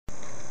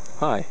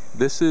Hi,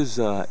 this is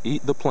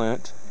Eat the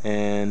Plant,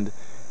 and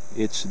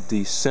it's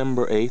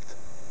December 8th,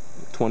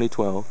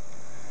 2012.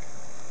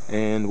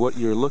 And what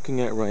you're looking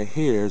at right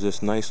here is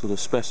this nice little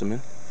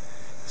specimen.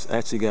 It's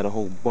actually got a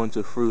whole bunch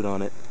of fruit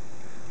on it.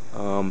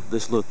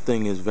 This little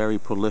thing is very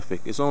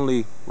prolific. It's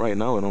only, right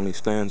now, it only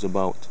stands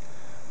about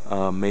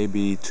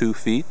maybe 2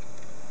 feet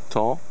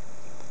tall.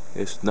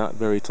 It's not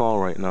very tall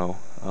right now.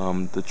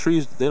 The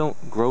trees, they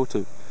don't grow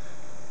to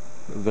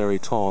very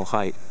tall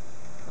height.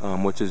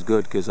 Which is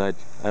good because I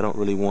don't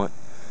really want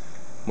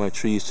my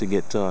trees to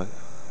get out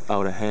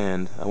of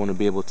hand. I want to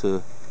be able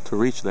to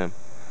reach them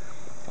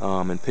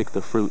and pick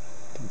the fruit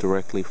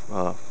directly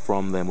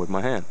from them with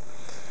my hand.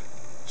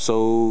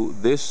 So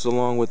this,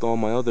 along with all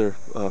my other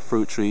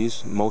fruit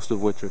trees, most of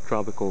which are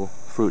tropical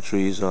fruit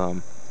trees,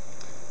 I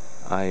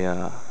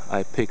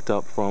picked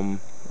up from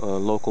a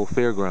local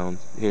fairground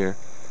here.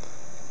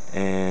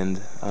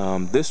 And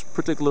this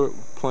particular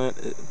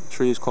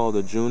tree is called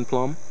the June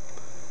Plum.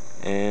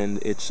 And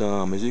it's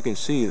as you can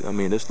see, I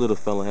mean, this little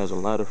fella has a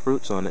lot of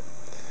fruits on it,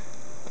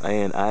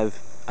 and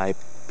I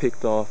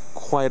picked off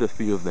quite a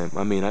few of them.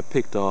 I mean, I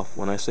picked off,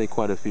 when I say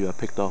quite a few, I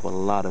picked off a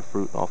lot of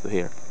fruit off of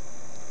here,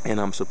 and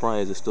I'm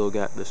surprised it still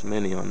got this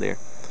many on there.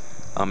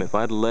 If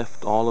I'd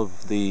left all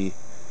of the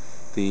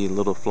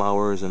little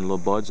flowers and little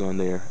buds on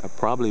there, I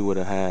probably would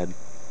have had,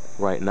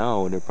 right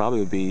now, there probably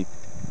would be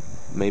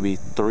maybe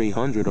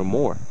 300 or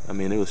more. I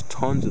mean, there was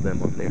tons of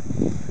them on there.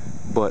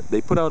 But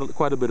they put out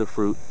quite a bit of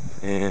fruit,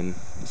 and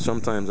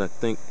sometimes I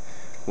think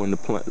when the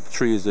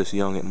tree is this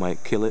young, it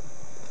might kill it.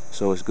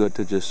 So it's good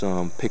to just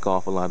pick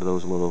off a lot of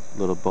those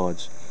little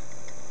buds.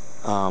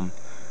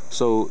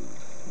 So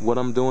what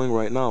I'm doing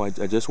right now, I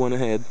just went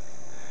ahead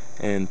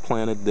and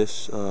planted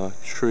this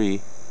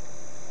tree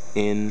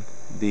in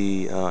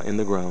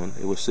the ground.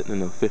 It was sitting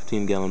in a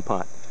 15-gallon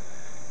pot,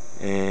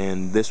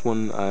 and this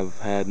one I've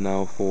had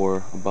now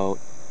for about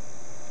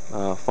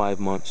 5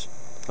 months,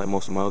 like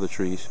most of my other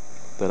trees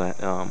that I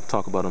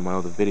talk about in my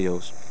other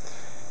videos.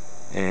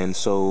 And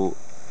so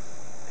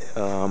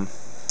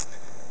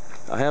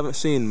I haven't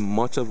seen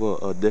much of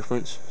a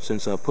difference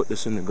since I put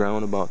this in the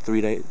ground about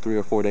 3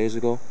 or 4 days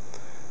ago.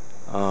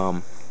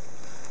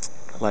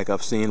 Like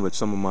I've seen with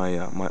some of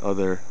my my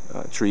other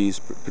trees,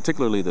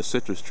 particularly the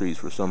citrus trees.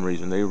 For some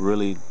reason, they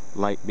really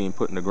like being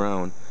put in the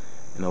ground,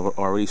 and have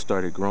already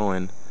started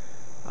growing,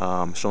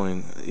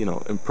 showing, you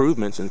know,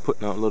 improvements and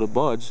putting out little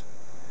buds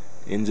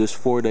in just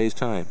 4 days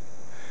time.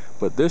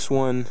 But this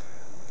one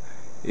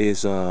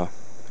is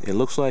it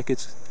looks like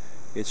it's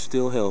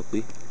still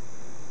healthy,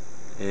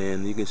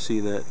 and you can see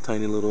that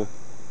tiny little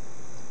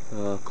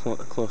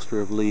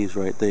cluster of leaves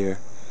right there.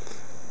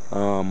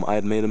 I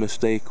had made a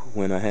mistake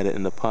when I had it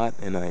in the pot,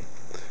 and I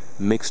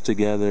mixed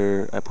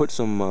together, I put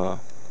some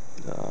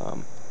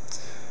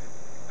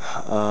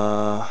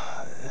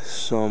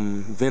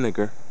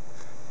vinegar,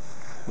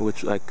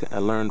 which I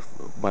learned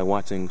by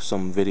watching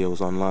some videos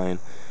online,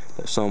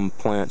 that some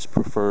plants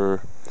prefer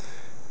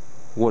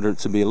water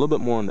to be a little bit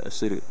more on the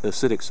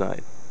acidic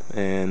side,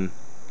 and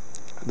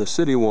the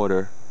city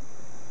water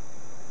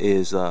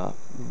is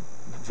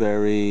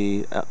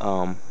very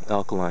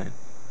alkaline,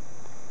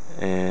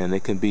 and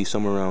it can be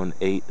somewhere around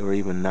 8 or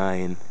even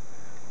 9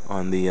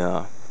 on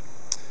the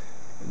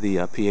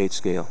pH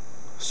scale.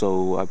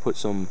 So I put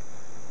some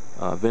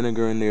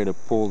vinegar in there to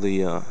pull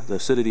the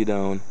acidity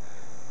down,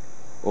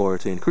 or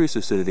to increase the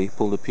acidity,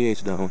 pull the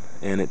pH down,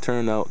 and it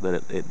turned out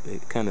that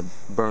it kind of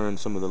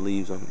burned some of the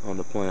leaves on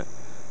the plant,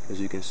 as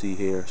you can see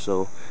here.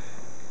 So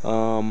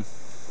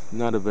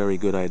not a very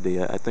good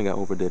idea. I think I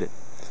overdid it.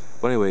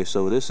 But anyway,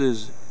 so this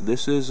is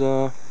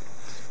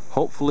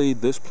hopefully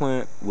this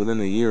plant within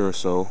a year or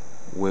so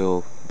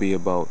will be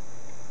about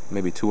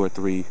maybe 2 or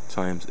 3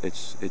 times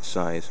its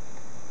size.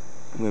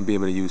 I'm going to be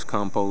able to use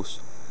compost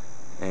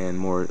and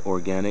more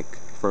organic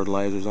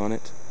fertilizers on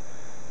it.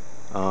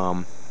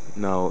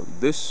 Now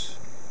this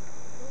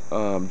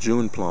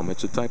June plum,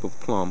 it's a type of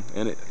plum,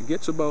 and it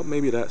gets about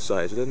maybe that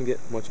size. It doesn't get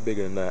much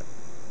bigger than that.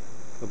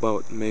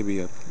 About maybe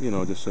a, you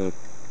know, just a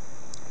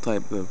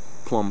type of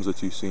plums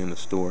that you see in the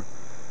store.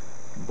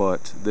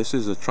 But this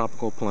is a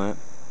tropical plant.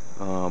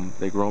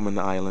 They grow them in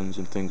the islands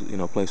and things, you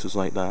know, places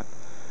like that.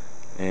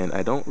 And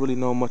I don't really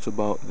know much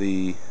about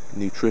the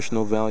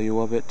nutritional value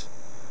of it,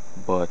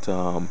 but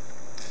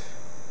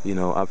you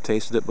know, I've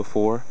tasted it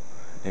before,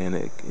 and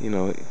it, you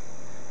know,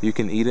 you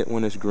can eat it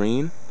when it's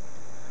green,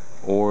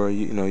 or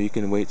you know, you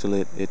can wait till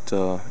it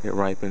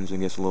ripens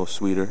and gets a little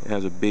sweeter. It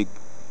has a big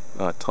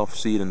tough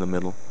seed in the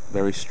middle,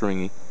 very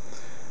stringy.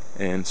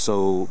 And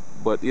so,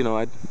 but you know,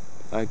 I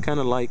kind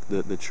of like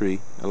the tree.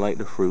 I like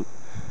the fruit,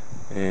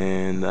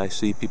 and I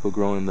see people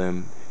growing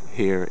them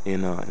here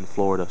in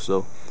Florida,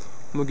 so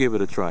I'm gonna give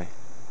it a try.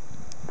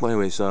 But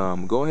anyways,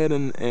 go ahead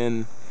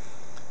and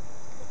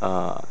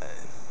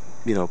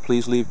you know,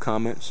 please leave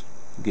comments,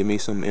 give me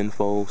some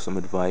info, some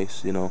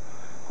advice. You know,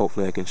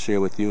 hopefully I can share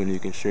with you and you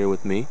can share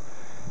with me,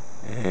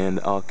 and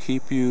I'll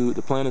keep you,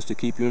 the plan is to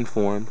keep you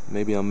informed.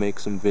 Maybe I'll make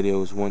some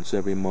videos once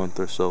every month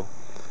or so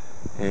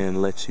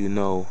and let you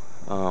know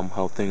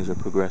how things are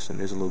progressing.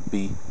 There's a little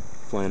bee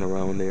flying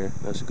around there.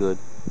 That's good.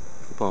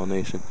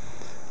 cross-pollination.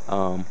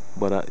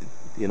 But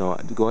you know,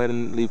 go ahead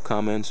and leave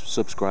comments,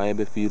 subscribe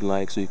if you'd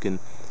like, so you can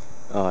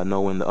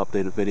know when the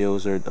updated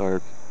videos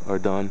are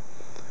done.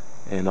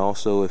 And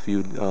also, if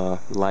you'd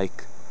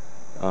like,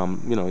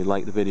 you know,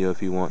 like the video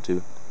if you want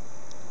to.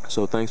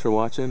 So thanks for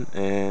watching,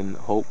 and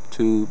hope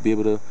to be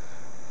able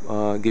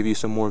to give you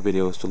some more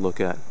videos to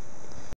look at.